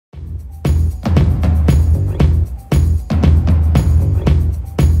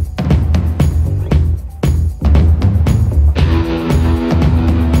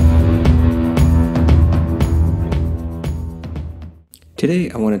Today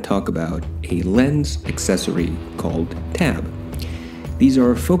I want to talk about a lens accessory called TAAB. These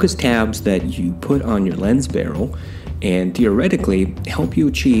are focus tabs that you put on your lens barrel and theoretically help you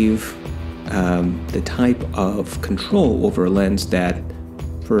achieve the type of control over a lens that,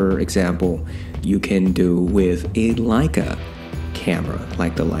 for example, you can do with a Leica camera,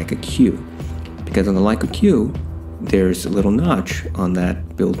 like the Leica Q. Because on the Leica Q, there's a little notch on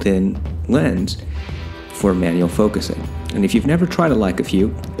that built-in lens for manual focusing. And if you've never tried a Leica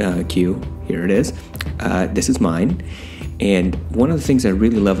Q, here it is. This is mine. And one of the things I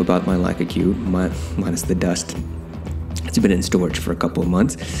really love about my Leica Q, minus the dust, it's been in storage for a couple of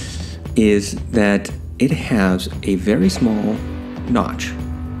months, is that it has a very small notch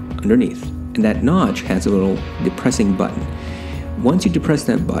underneath. And that notch has a little depressing button. Once you depress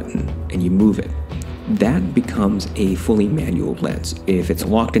that button and you move it, that becomes a fully manual lens. If it's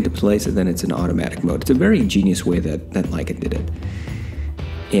locked into place, then it's in automatic mode. It's a very ingenious way that Leica did it.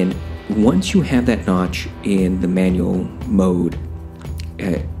 And once you have that notch in the manual mode,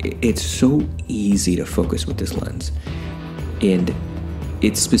 it's so easy to focus with this lens. And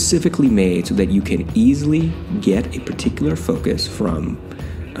it's specifically made so that you can easily get a particular focus from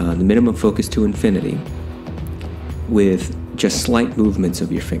the minimum focus to infinity with just slight movements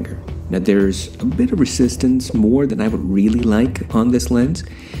of your finger. Now there's a bit of resistance, more than I would really like on this lens,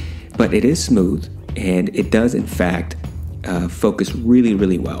 but it is smooth and it does in fact focus really,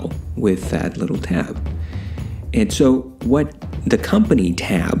 really well with that little tab. And so what the company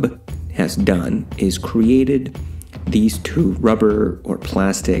TAAB has done is created these two rubber or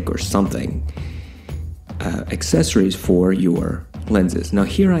plastic or something accessories for your lenses. Now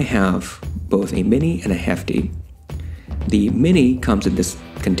here I have both a mini and a hefty. The mini comes in this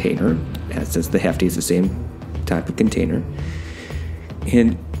container, as does the hefty, is the same type of container,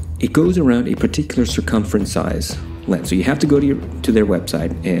 and it goes around a particular circumference size lens. So you have to go to their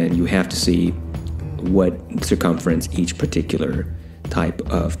website and you have to see what circumference each particular type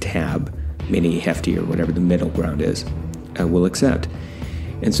of tab, mini, hefty, or whatever the middle ground is, will accept.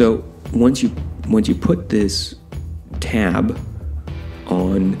 And so once you put this tab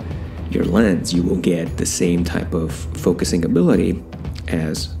on your lens, you will get the same type of focusing ability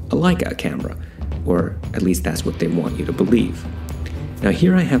as a Leica camera, or at least that's what they want you to believe. Now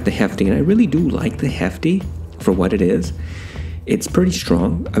here I have the hefty, and I really do like the hefty for what it is. It's pretty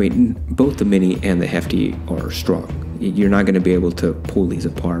strong. I mean, both the mini and the hefty are strong. You're not going to be able to pull these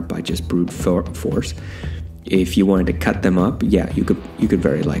apart by just brute force. If you wanted to cut them up, yeah, you could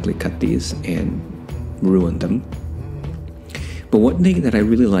very likely cut these and ruin them. But one thing that I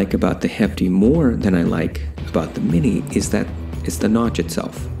really like about the hefty more than I like about the mini is that it's the notch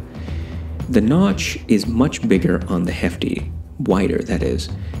itself. The notch is much bigger on the hefty, wider that is,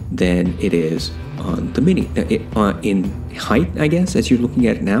 than it is on the mini. In height, I guess, as you're looking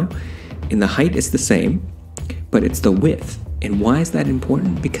at it now, in the height it's the same, but it's the width. And why is that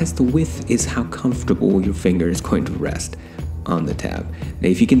important? Because the width is how comfortable your finger is going to rest on the tab. Now,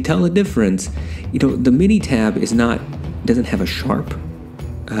 if you can tell the difference, the mini tab doesn't have a sharp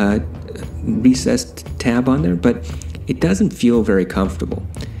recessed tab on there, but it doesn't feel very comfortable.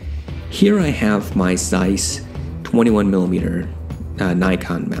 Here I have my Zeiss 21mm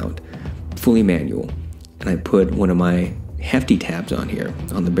Nikon mount, fully manual, and I put one of my hefty tabs on here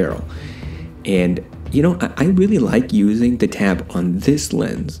on the barrel. And I really like using the tab on this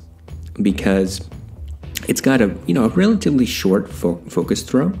lens because it's got a relatively short focus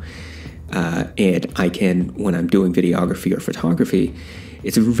throw. And I can, when I'm doing videography or photography,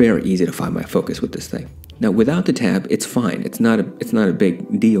 it's very easy to find my focus with this thing. Now, without the tab, it's fine. It's not a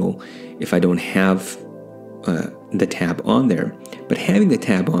big deal if I don't have the tab on there. But having the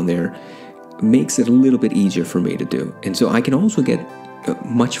tab on there makes it a little bit easier for me to do. And so I can also get a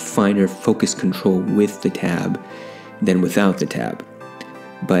much finer focus control with the tab than without the tab.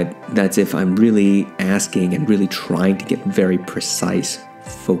 But that's if I'm really asking and really trying to get very precise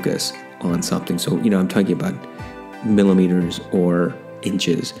focus on something. So, I'm talking about millimeters or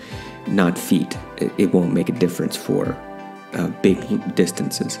inches, not feet. It won't make a difference for big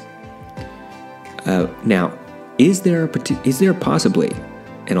distances. Now, is there possibly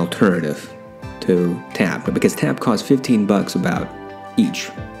an alternative to TAAB? Because TAAB costs $15 about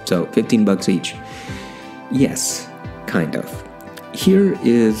each. So $15 each. Yes, kind of. Here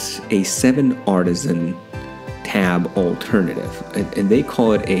is a 7 artisan TAAB alternative, and they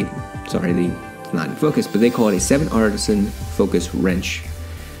call it it's not in focus, but they call it a 7 artisan focus wrench.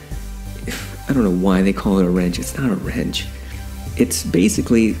 I don't know why they call it a wrench. It's not a wrench. It's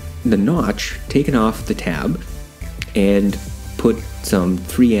basically the notch taken off the tab and put some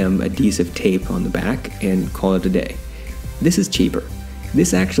 3M adhesive tape on the back and call it a day. This is cheaper.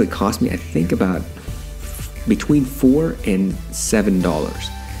 This actually cost me, I think, about between $4 and $7,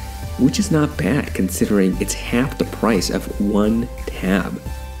 which is not bad considering it's half the price of one tab.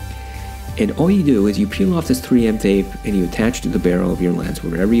 And all you do is you peel off this 3M tape and you attach to the barrel of your lens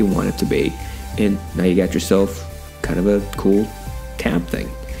wherever you want it to be, and now you got yourself kind of a cool tab thing.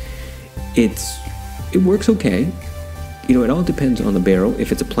 It works okay. You know, it all depends on the barrel.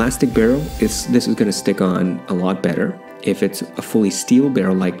 If it's a plastic barrel, this is going to stick on a lot better. If it's a fully steel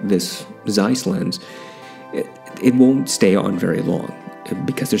barrel like this Zeiss lens, it won't stay on very long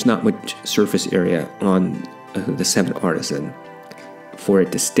because there's not much surface area on the 7 Artisan for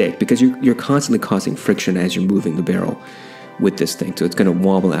it to stick, because you're constantly causing friction as you're moving the barrel with this thing, so it's going to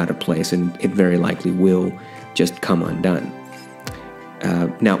wobble out of place and it very likely will just come undone.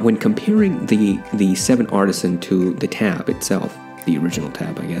 Now, when comparing the 7 Artisan to the tab itself, the original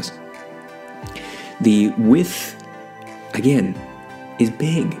tab, I guess, the width, again, is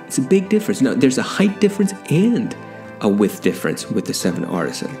big. It's a big difference. Now, there's a height difference and a width difference with the 7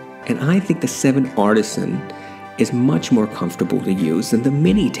 Artisan. And I think the 7 Artisan is much more comfortable to use than the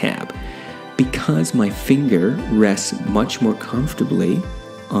mini tab because my finger rests much more comfortably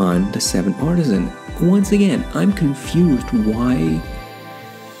on the 7 Artisan. Once again, I'm confused why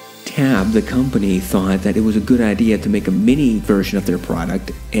TAAB, the company, thought that it was a good idea to make a mini version of their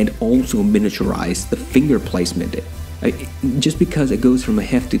product and also miniaturize the finger placement. Just because it goes from a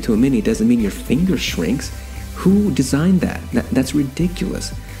hefty to a mini doesn't mean your finger shrinks. Who designed that? That's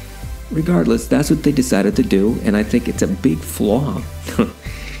ridiculous. Regardless, that's what they decided to do, and I think it's a big flaw,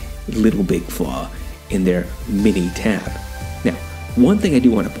 little big flaw, in their mini tab. Now, one thing I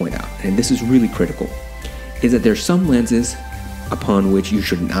do want to point out, and this is really critical, is that there's some lenses upon which you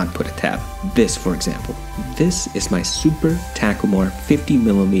should not put a tab. This, for example. This is my Super Takumar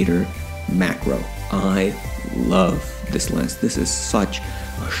 50mm macro. I love this lens. This is such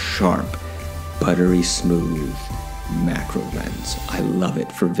a sharp, buttery smooth macro lens. I love it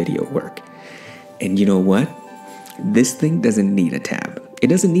for video work. And you know what? This thing doesn't need a tab. It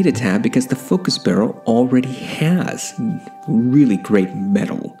doesn't need a tab because the focus barrel already has really great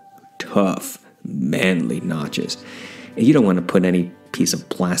metal, tough, manly notches. And you don't want to put any piece of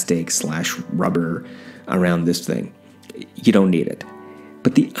plastic / rubber around this thing. You don't need it.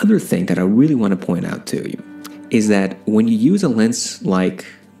 But the other thing that I really want to point out to you is that when you use a lens like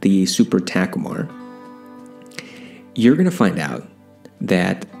the Super Takumar, you're going to find out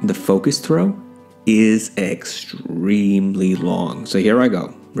that the focus throw is extremely long. So here I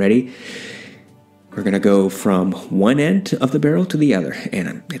go. Ready? We're going to go from one end of the barrel to the other,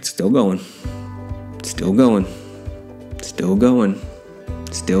 and it's still going. Still going. Still going.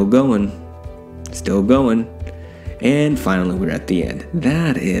 Still going. Still going. And finally, we're at the end.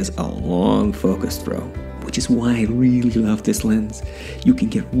 That is a long focus throw, which is why I really love this lens. You can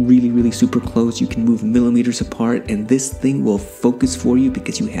get really, really super close. You can move millimeters apart, and this thing will focus for you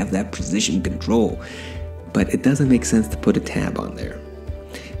because you have that precision control. But it doesn't make sense to put a tab on there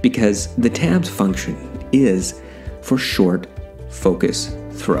because the tab's function is for short focus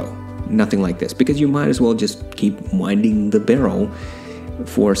throw. Nothing like this, because you might as well just keep winding the barrel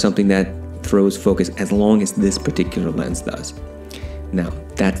for something that throws focus as long as this particular lens does. Now,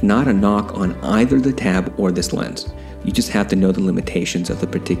 that's not a knock on either the tab or this lens. You just have to know the limitations of the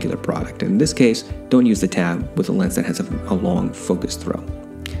particular product. In this case, don't use the tab with a lens that has a long focus throw.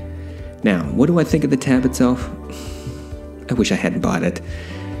 Now, what do I think of the tab itself? I wish I hadn't bought it.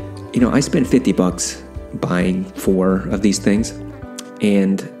 You know, I spent $50 buying 4 of these things,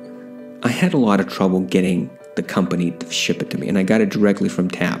 and I had a lot of trouble getting the company to ship it to me, and I got it directly from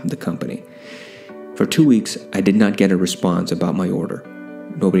TAAB, the company. For 2 weeks, I did not get a response about my order.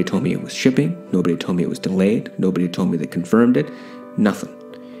 Nobody told me it was shipping, nobody told me it was delayed, nobody told me they confirmed it, nothing.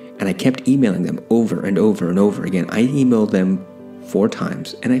 And I kept emailing them over and over and over again. I emailed them 4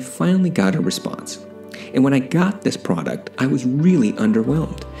 times, and I finally got a response. And when I got this product, I was really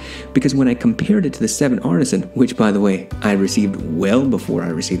underwhelmed, because when I compared it to the 7 Artisan, which, by the way, I received well before I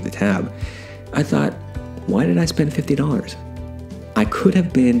received the tab, I thought, why did I spend $50? I could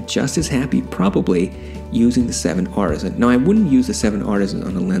have been just as happy, probably, using the 7 Artisan. Now, I wouldn't use the 7 Artisan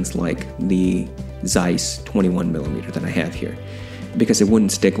on a lens like the Zeiss 21mm that I have here, because it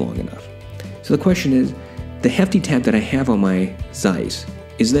wouldn't stick long enough. So the question is, the hefty tab that I have on my Zeiss,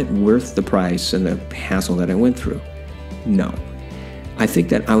 is that worth the price and the hassle that I went through? No. I think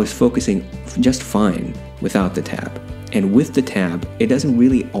that I was focusing just fine without the tab. And with the tab, it doesn't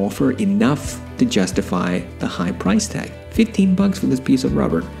really offer enough to justify the high price tag. $15 for this piece of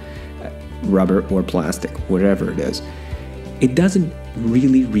rubber or plastic, whatever it is. It doesn't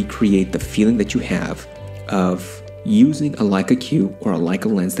really recreate the feeling that you have of using a Leica Q or a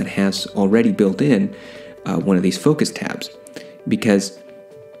Leica lens that has already built in one of these focus tabs. Because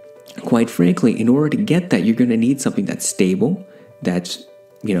quite frankly, in order to get that, you're going to need something that's stable, that's,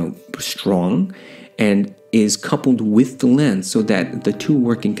 strong, and is coupled with the lens so that the two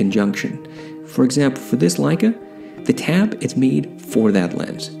work in conjunction. For example, for this Leica, the tab is made for that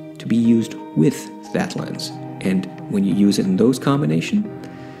lens, to be used with that lens. And when you use it in those combinations,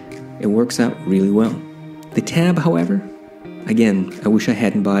 it works out really well. The tab, however, again, I wish I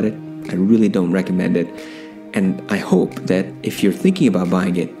hadn't bought it. I really don't recommend it. And I hope that if you're thinking about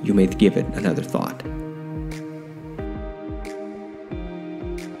buying it, you may give it another thought.